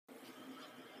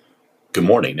Good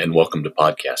morning and welcome to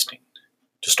podcasting.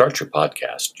 To start your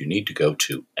podcast, you need to go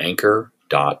to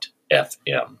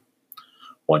anchor.fm.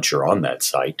 Once you're on that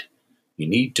site, you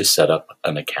need to set up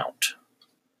an account.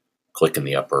 Click in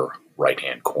the upper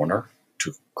right-hand corner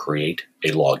to create a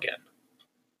login.